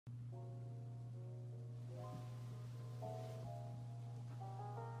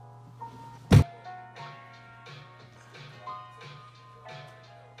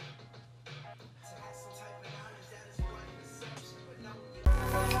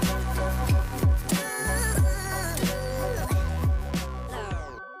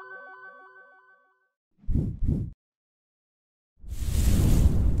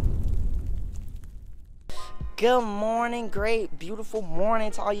Good morning, great, beautiful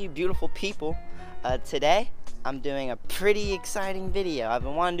morning to all you beautiful people. Today, I'm doing a pretty exciting video. I've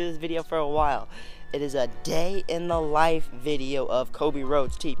been wanting to do this video for a while. It is a day in the life video of Kobe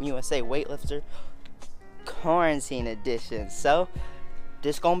Rhodes, Team USA Weightlifter, quarantine edition. So,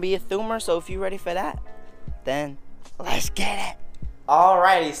 this gonna be a thumer, so if you're ready for that, then let's get it.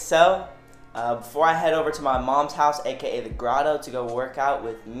 Alrighty, so, before I head over to my mom's house, aka the grotto, to go work out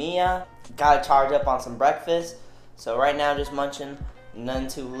with Mia, gotta charge up on some breakfast. So right now, just munching, none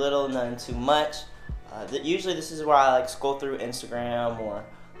too little, none too much. Usually this is where I like scroll through Instagram or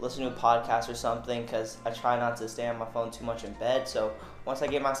listen to a podcast or something, because I try not to stay on my phone too much in bed. So once I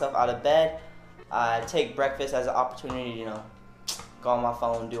get myself out of bed, I take breakfast as an opportunity to, you know, go on my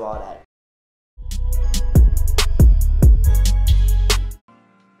phone, do all that.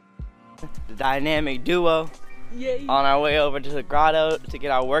 The dynamic duo. Yay. On our way over to the grotto to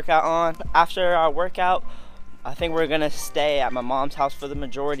get our workout on. After our workout, I think we're gonna stay at my mom's house for the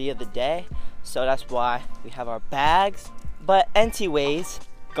majority of the day. So that's why we have our bags. But anyways,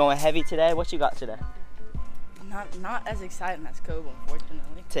 going heavy today. What you got today? Not as exciting as Kobe,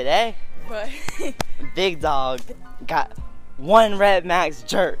 unfortunately. Today? But big dog got 1 rep max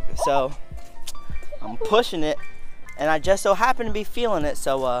jerk. So I'm pushing it, and I just so happen to be feeling it.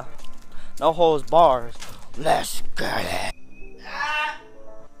 So no holds bars. Let's get it.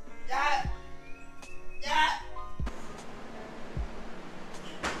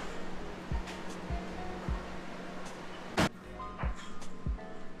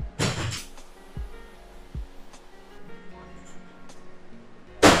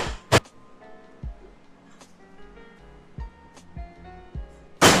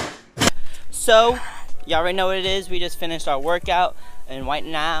 So, y'all already know what it is. We just finished our workout, and right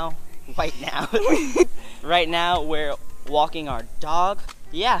now, we're walking our dog.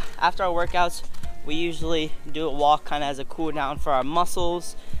 Yeah, after our workouts, we usually do a walk kind of as a cool down for our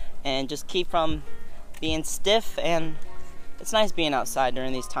muscles and just keep from being stiff, and it's nice being outside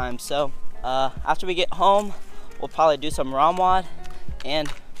during these times. So after we get home, we'll probably do some ROMWOD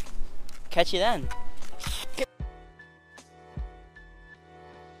and catch you then.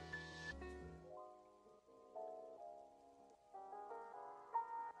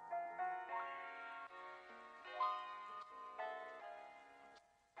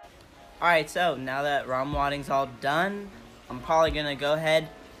 Alright, so now that ROMWODing's all done, I'm probably gonna go ahead,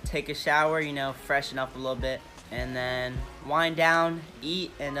 take a shower, you know, freshen up a little bit, and then wind down,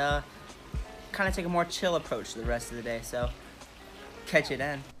 eat, and kind of take a more chill approach to the rest of the day. So, catch you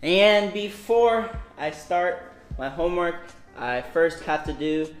then. And before I start my homework, I first have to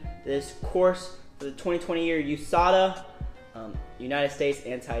do this course for the 2020 year USADA, United States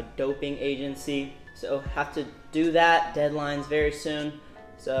Anti-Doping Agency. So, have to do that. Deadline's very soon.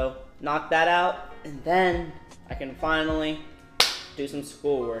 So, knock that out, and then I can finally do some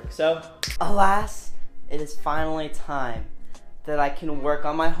schoolwork. So, alas, it is finally time that I can work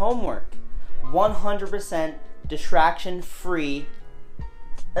on my homework. 100% distraction-free,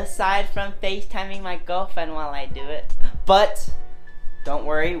 aside from FaceTiming my girlfriend while I do it. But, don't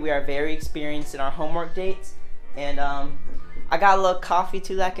worry, we are very experienced in our homework dates, and I got a little coffee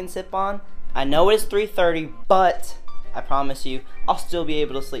too that I can sip on. I know it's 3:30, but I promise you, I'll still be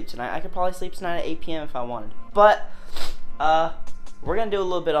able to sleep tonight. I could probably sleep tonight at 8 p.m. if I wanted. But, we're gonna do a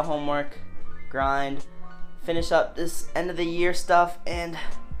little bit of homework, grind, finish up this end of the year stuff, and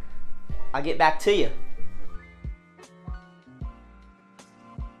I'll get back to you.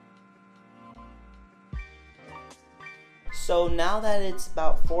 So now that it's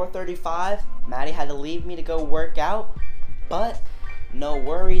about 4:35, Maddie had to leave me to go work out, but no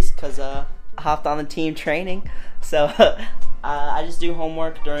worries, cause I hopped on the team training. So I just do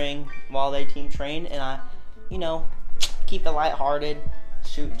homework while they team train, and I, you know, keep it lighthearted,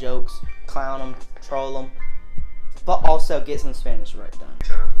 shoot jokes, clown them, troll them, but also get some Spanish work done.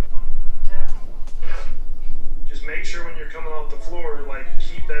 Just make sure when you're coming off the floor, like,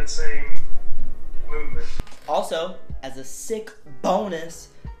 keep that same movement. Also, as a sick bonus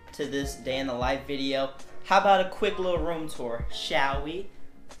to this day in the life video, how about a quick little room tour, shall we?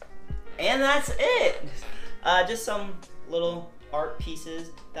 And that's it. Just some little art pieces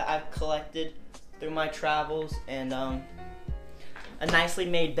that I've collected through my travels, and a nicely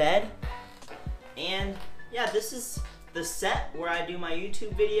made bed. And yeah, this is the set where I do my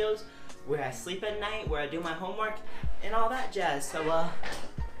YouTube videos, where I sleep at night, where I do my homework, and all that jazz. So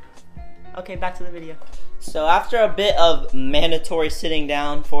okay, back to the video. So after a bit of mandatory sitting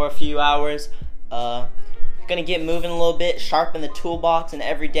down for a few hours, gonna get moving a little bit, sharpen the toolbox, and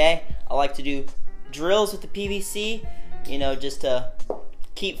every day I like to do drills with the PVC, you know, just to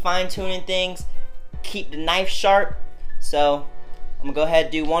keep fine-tuning things, keep the knife sharp. So I'm gonna go ahead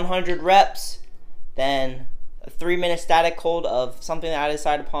and do 100 reps, then a 3-minute static hold of something that I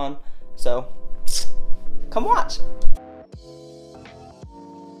decided upon. So come watch.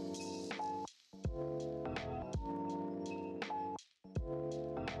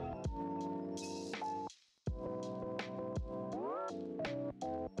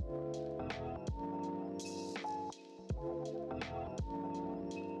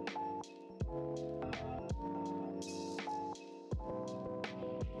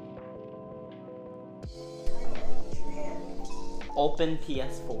 Open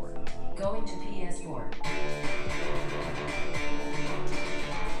PS4. Going to PS4.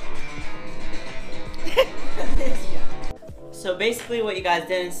 So basically what you guys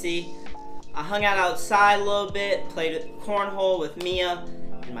didn't see, I hung out outside a little bit, played cornhole with Mia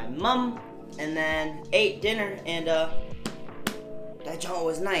and my mom, and then ate dinner, and that joint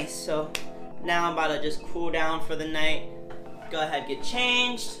was nice. So now I'm about to just cool down for the night, go ahead, get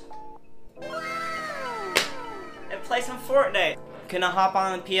changed, and play some Fortnite. Gonna hop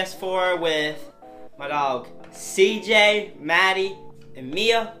on the PS4 with my dog CJ, Maddie, and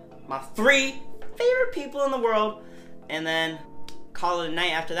Mia, my 3 favorite people in the world, and then call it a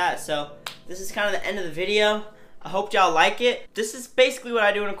night after that. So this is kind of the end of the video. I hope y'all like it. This is basically what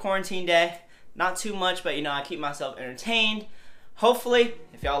I do on a quarantine day. Not too much, but you know, I keep myself entertained. Hopefully,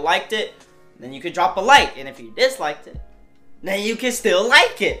 if y'all liked it, then you could drop a like, and if you disliked it, then you can still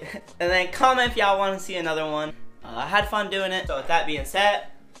like it. And then comment if y'all want to see another one. I had fun doing it. So with that being said,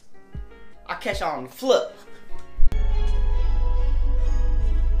 I'll catch y'all on the flip.